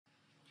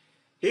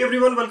Hey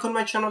everyone, welcome to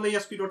my channel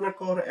ASP.NET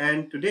Core,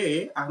 and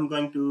today I'm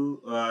going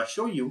to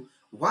show you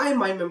why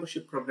my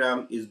membership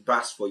program is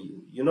best for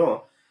you.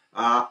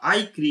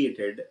 I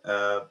created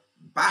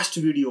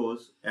best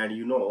videos and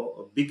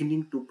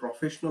beginning to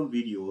professional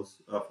videos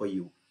for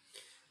you.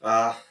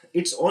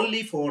 It's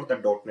only for the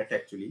 .NET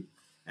actually,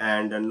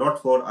 and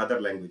not for other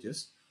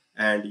languages.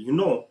 And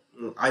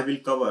I will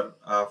cover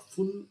a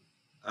full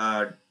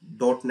uh,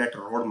 .NET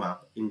roadmap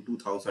in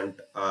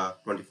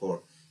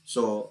 2024.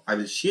 So I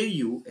will share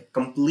you a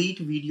complete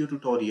video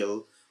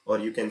tutorial, or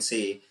you can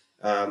say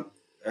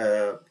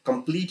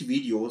complete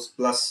videos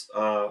plus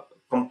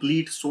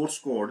complete source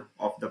code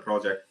of the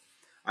project.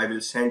 I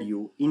will send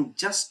you in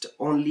just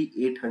only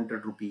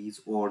 800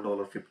 rupees or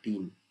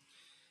 $15.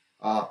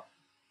 Uh,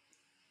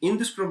 in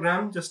this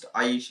program, just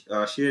I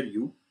share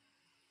you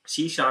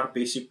C#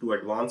 basic to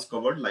advanced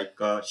covered, like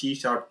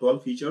C#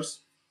 12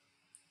 features,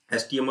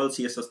 HTML,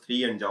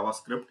 CSS3 and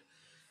JavaScript,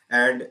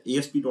 and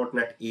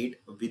ASP.NET 8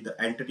 with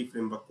the Entity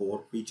Framework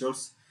core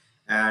features,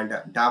 and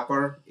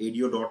Dapper,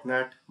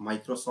 ADO.NET,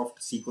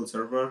 Microsoft SQL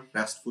Server,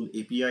 RESTful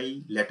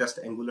API, latest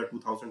Angular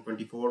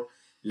 2024,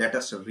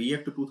 latest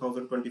React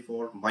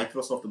 2024,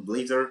 Microsoft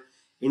Blazor,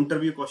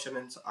 interview question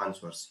and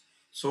answers.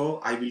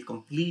 So I will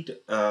complete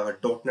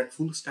 .NET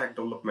full stack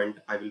development.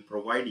 I will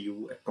provide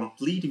you a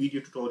complete video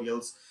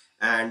tutorials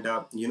and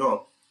uh,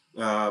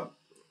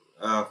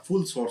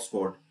 full source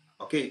code,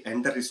 okay,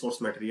 and the resource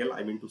material.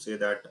 I mean to say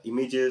that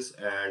images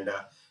and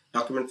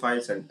document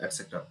files and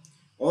etc.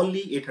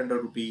 Only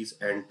 800 rupees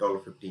and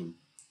 $15.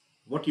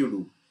 What you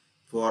do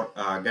for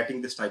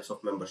getting these types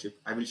of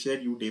membership, I will share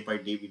you day by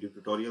day video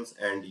tutorials,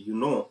 and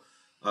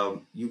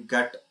you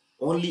get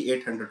only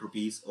 800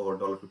 rupees or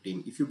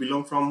 $15. If you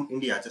belong from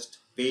India, just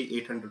pay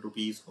 800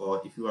 rupees,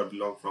 or if you are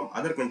belong from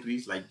other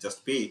countries, like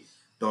just pay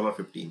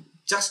 $15.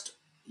 Just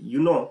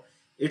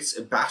it's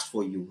best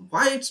for you.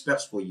 Why it's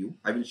best for you,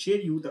 I will share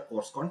you the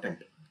course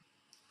content.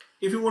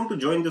 If you want to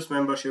join this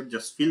membership,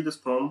 just fill this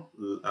form,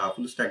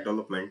 full stack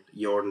development,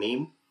 your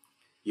name,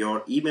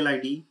 your email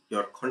ID,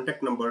 your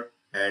contact number,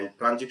 and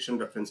transaction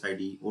reference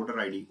ID, order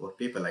ID, or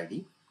PayPal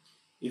ID.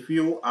 If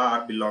you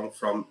are belong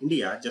from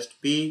India,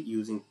 just pay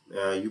using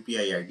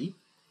UPI ID.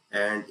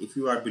 And if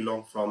you are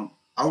belong from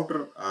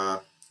outer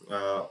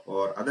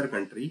or other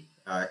country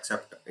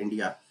except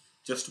India,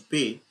 just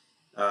pay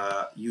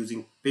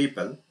using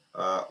PayPal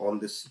on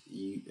this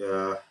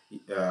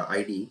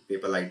ID,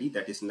 PayPal ID,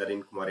 that is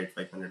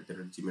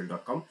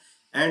narenkumar8500@gmail.com,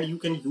 and you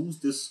can use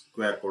this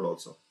QR code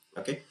also.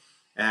 Okay,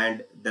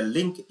 and the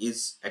link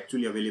is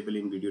actually available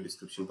in video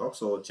description box,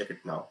 so check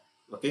it now.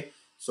 Okay,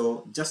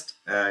 so just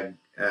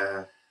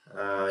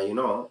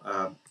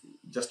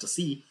just to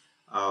see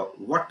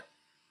what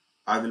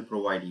I will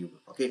provide you.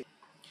 Okay,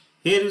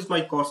 here is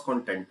my course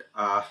content.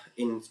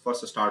 In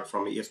first start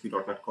from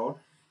ASP.NET Core.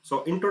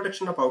 So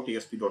introduction about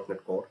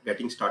ASP.NET Core,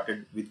 getting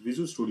started with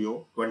Visual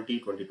Studio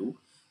 2022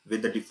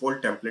 with the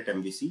default template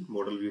MVC,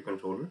 model view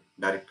controller,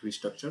 directory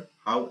structure,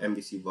 how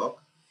MVC work,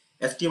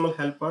 HTML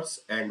helpers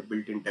and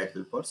built-in tag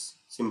helpers,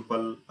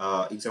 simple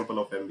example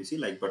of MVC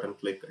like button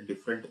click,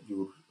 different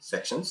view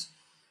sections,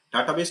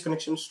 database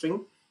connection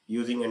string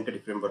using Entity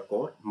Framework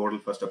Core, model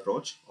first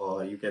approach,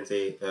 or you can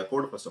say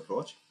code first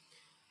approach.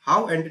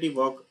 How entity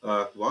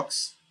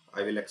works,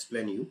 I will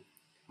explain you.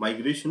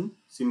 Migration,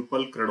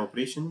 simple CRUD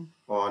operation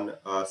on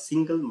a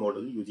single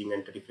model using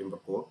Entity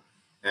Framework Core,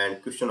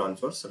 and question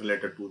answers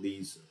related to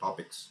these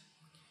topics.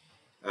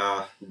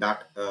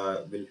 That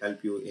will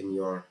help you in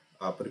your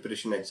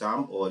preparation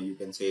exam, or you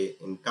can say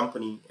in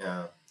company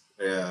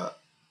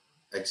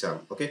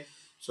exam. Okay,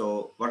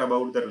 so what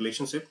about the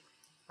relationship?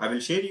 I will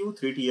share you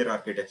 3-tier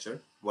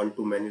architecture,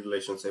 one-to-many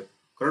relationship,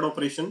 CRUD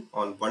operation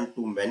on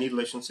one-to-many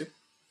relationship,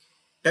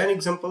 10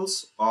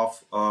 examples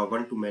of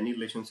one-to-many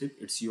relationship.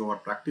 It's your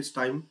practice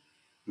time.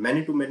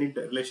 Many-to-many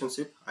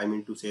relationship, I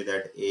mean to say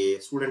that a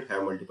student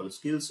have multiple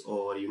skills,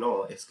 or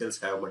skills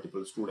have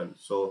multiple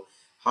students. So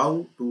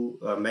how to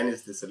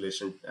manage this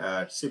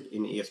relationship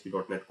in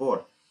ASP.NET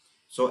Core.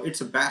 So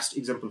it's a best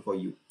example for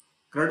you.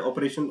 CRUD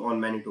operation on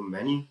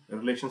many-to-many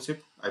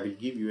relationship. I will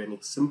give you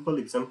a simple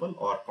example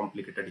or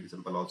complicated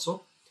example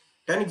also.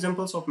 10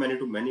 examples of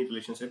many-to-many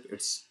relationship.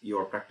 It's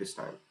your practice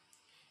time.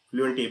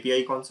 Fluent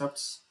API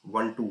concepts,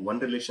 one-to-one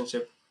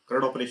relationship,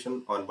 CRUD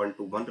operation on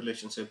one-to-one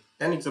relationship,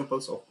 10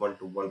 examples of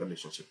one-to-one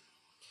relationship.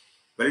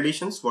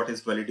 Validations, what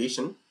is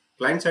validation?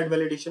 Client-side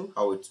validation,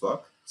 how it's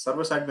work.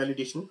 Server-side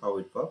validation, how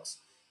it works.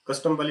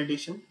 Custom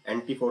validation,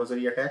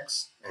 anti-forgery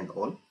attacks, and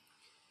all.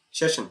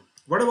 Session,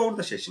 what about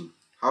the session?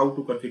 How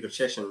to configure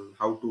session,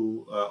 how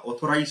to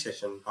authorize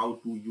session, how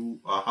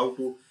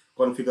to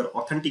configure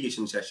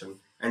authentication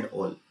session, and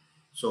all.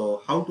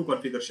 So how to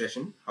configure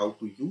session, how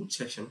to use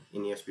session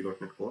in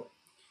ASP.NET Core.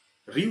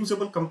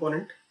 Reusable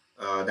component,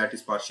 that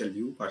is partial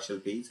view, partial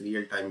page,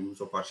 real-time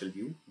use of partial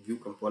view, view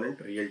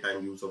component,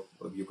 real-time use of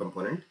view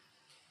component.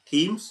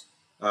 Themes,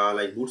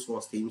 like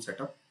Bootstrap theme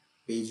setup,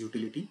 page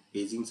utility,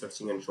 paging,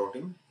 searching and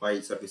sorting,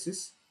 file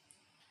services,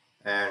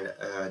 and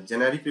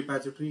generic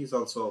repository is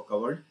also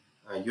covered.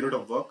 Unit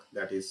of work,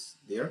 that is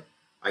there.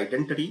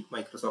 Identity,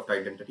 Microsoft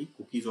Identity,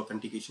 cookies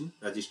authentication,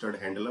 registered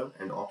handler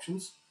and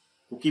options,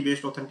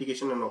 cookie-based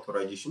authentication and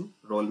authorization,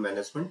 role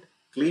management,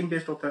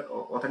 claim-based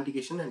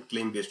authentication and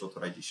claim-based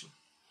authorization.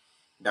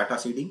 Data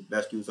seeding,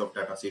 best use of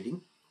data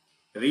seeding.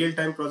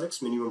 Real-time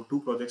projects, minimum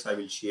 2 projects I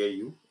will share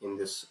you in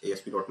this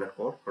ASP.NET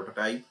Core.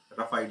 Prototype,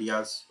 rough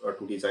ideas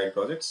to design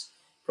projects.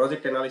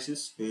 Project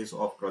analysis, phase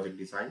of project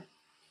design.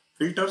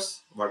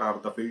 Filters, what are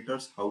the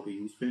filters, how to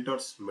use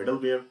filters.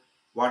 Middleware,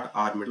 what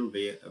are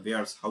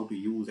middlewares, how to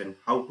use and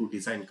how to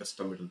design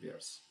custom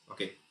middlewares.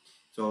 Okay,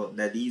 so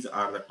these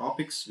are the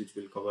topics which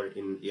we'll cover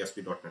in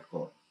ASP.NET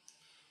Core.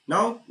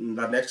 Now,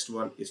 the next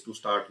one is to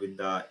start with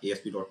the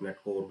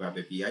ASP.NET Core Web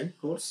API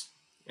course.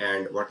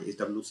 And what is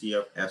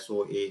WCF,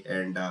 SOA,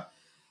 and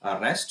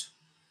REST.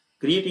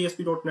 Create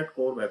ASP.NET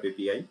Core Web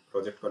API,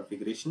 project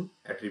configuration,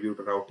 attribute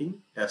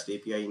routing, test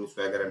API in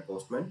Swagger and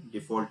Postman,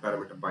 default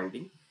parameter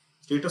binding,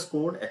 status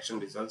code, action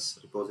results,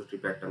 repository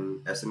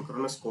pattern,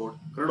 asynchronous code,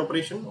 CRUD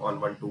operation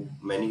on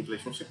one-to-many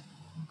relationship,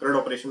 CRUD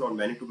operation on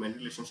many-to-many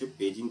relationship,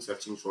 paging,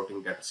 searching,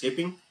 sorting, data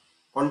shaping,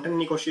 content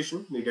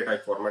negotiation, media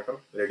type formatter,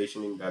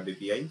 validation in Web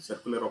API,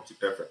 circular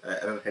object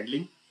error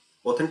handling,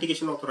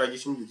 authentication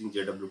authorization using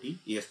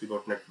JWT,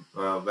 ASP.NET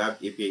Web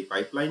API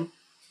pipeline,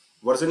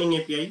 versioning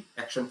API,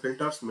 action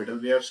filters,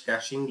 middlewares,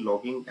 caching,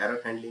 logging, error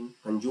handling,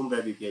 consume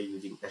Web API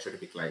using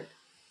HTTP client.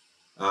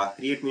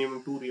 Create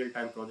minimum 2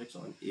 real-time projects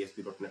on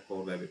ASP.NET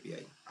Core Web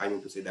API. I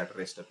mean to say that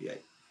REST API.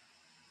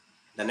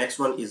 The next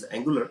one is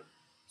Angular.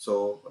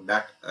 So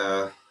that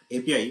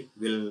API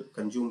will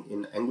consume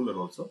in Angular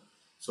also.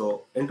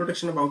 So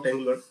introduction about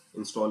Angular,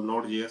 install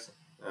Node.js,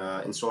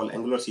 install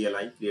Angular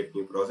CLI, create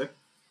new project.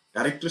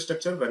 Directory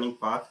structure, running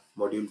path,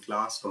 module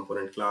class,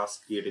 component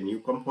class, create a new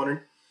component.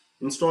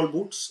 Install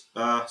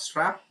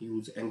Bootstrap,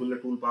 use Angular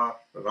toolbar,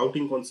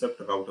 routing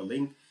concept, router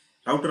link,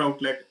 router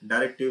outlet,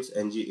 directives,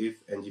 ngIf,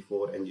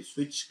 ng4,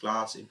 ng-switch,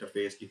 class,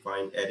 interface,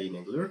 define, array in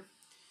Angular.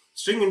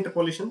 String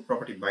interpolation,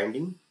 property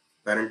binding,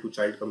 parent to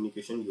child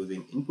communication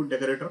using input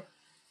decorator,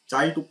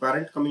 child to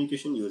parent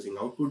communication using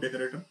output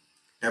decorator,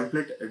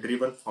 template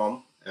driven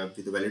form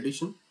with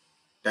validation,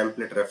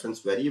 template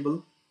reference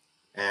variable,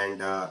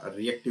 and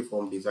reactive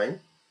form design,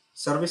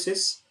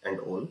 services and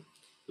all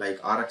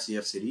like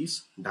RxJS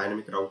series,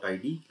 dynamic route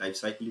ID,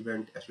 lifecycle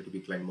event,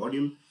 HTTP client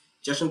module,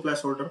 JSON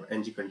placeholder,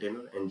 ng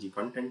container, ng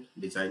content,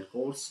 design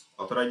course,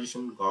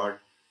 authorization, guard,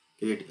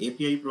 create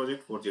API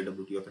project for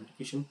JWT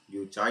authentication,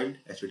 view child,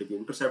 HTTP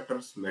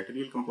interceptors,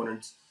 material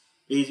components,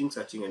 paging,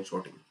 searching, and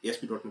sorting.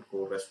 ASP.NET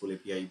Core RESTful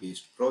API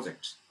based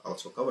projects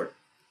also covered.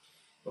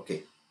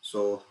 Okay,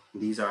 so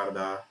these are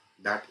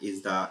that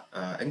is the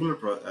Angular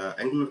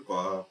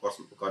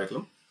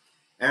curriculum,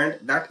 and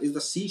that is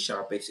the C#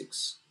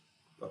 basics.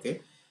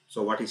 Okay,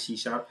 so what is C#?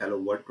 Hello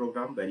world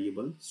program,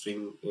 variable,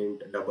 string,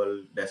 int,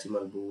 double,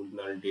 decimal, bool,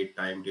 null, date,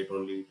 time, date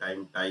only,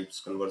 time types,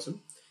 conversion,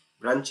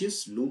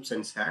 branches, loops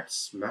and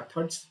sets,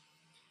 methods,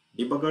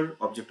 debugger,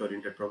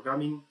 object-oriented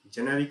programming,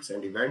 generics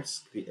and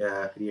events,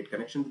 create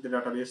connection with the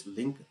database,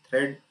 link,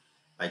 thread,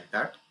 like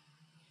that.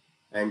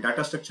 And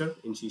data structure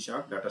in C#,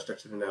 data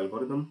structure and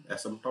algorithm,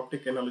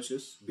 asymptotic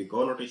analysis, big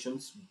O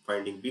notations,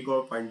 finding big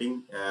O,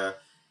 finding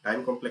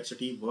time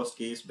complexity, worst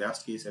case,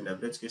 best case, and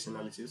average case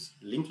analysis,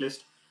 linked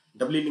list,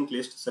 doubly linked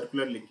list,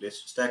 circular linked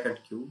list, stack and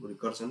queue,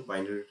 recursion,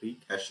 binary tree,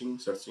 caching,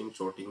 searching,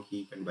 sorting,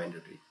 heap, and binary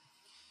tree.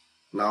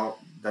 Now,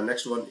 the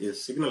next one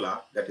is signal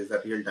R, that is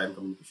the real-time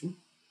communication.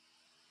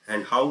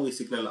 And how is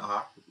signal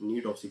R,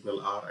 need of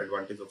signal R,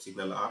 advantage of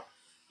signal R,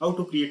 how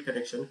to create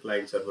connection,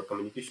 client-server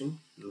communication,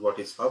 what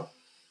is hub,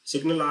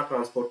 signal R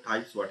transport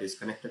types, what is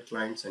connected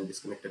clients and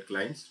disconnected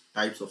clients,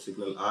 types of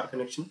signal R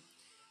connection,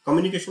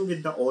 communication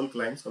with the all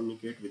clients,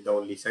 communicate with the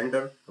only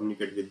sender,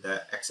 communicate with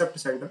the accept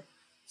sender.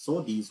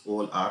 So these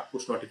all are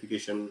push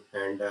notification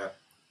and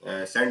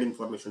send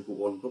information to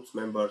all groups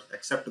members,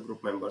 accept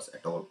group members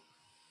at all.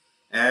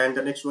 And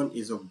the next one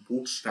is a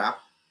bootstrap.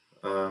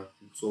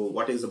 So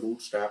what is a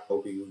bootstrap?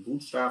 How to use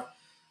bootstrap?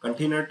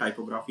 Container,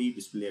 typography,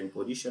 display and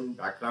position,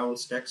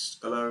 backgrounds,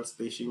 text, color,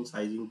 spacing,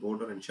 sizing,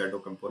 border and shadow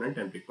component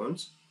and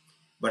returns,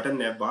 button,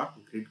 navbar,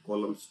 grid,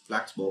 columns,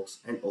 flexbox,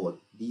 and all.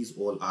 These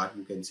all are,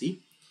 you can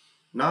see.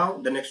 Now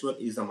the next one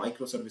is the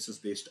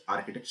microservices based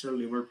architectural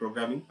level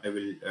programming. I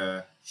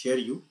will share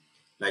you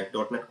like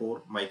 .NET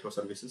Core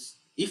microservices.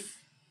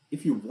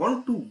 If you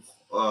want to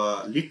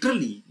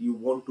literally you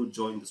want to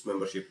join this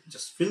membership,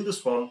 just fill this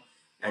form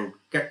and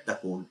get the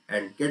code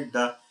and get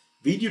the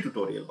video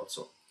tutorial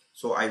also.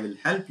 So I will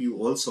help you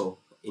also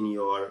in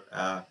your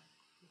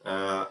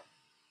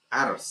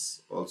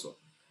errors also.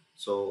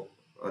 So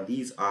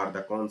these are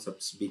the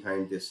concepts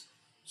behind this.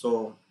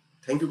 So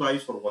thank you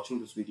guys for watching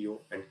this video,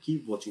 and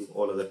keep watching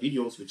all other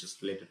videos which is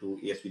related to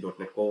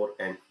ASP.NET Core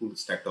and full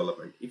stack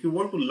development. If you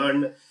want to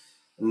learn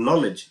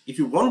knowledge, if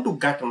you want to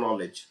get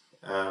knowledge,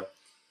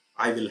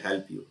 I will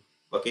help you.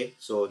 Okay,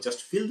 so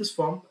just fill this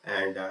form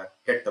and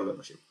get the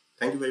membership.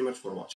 Thank you very much for watching.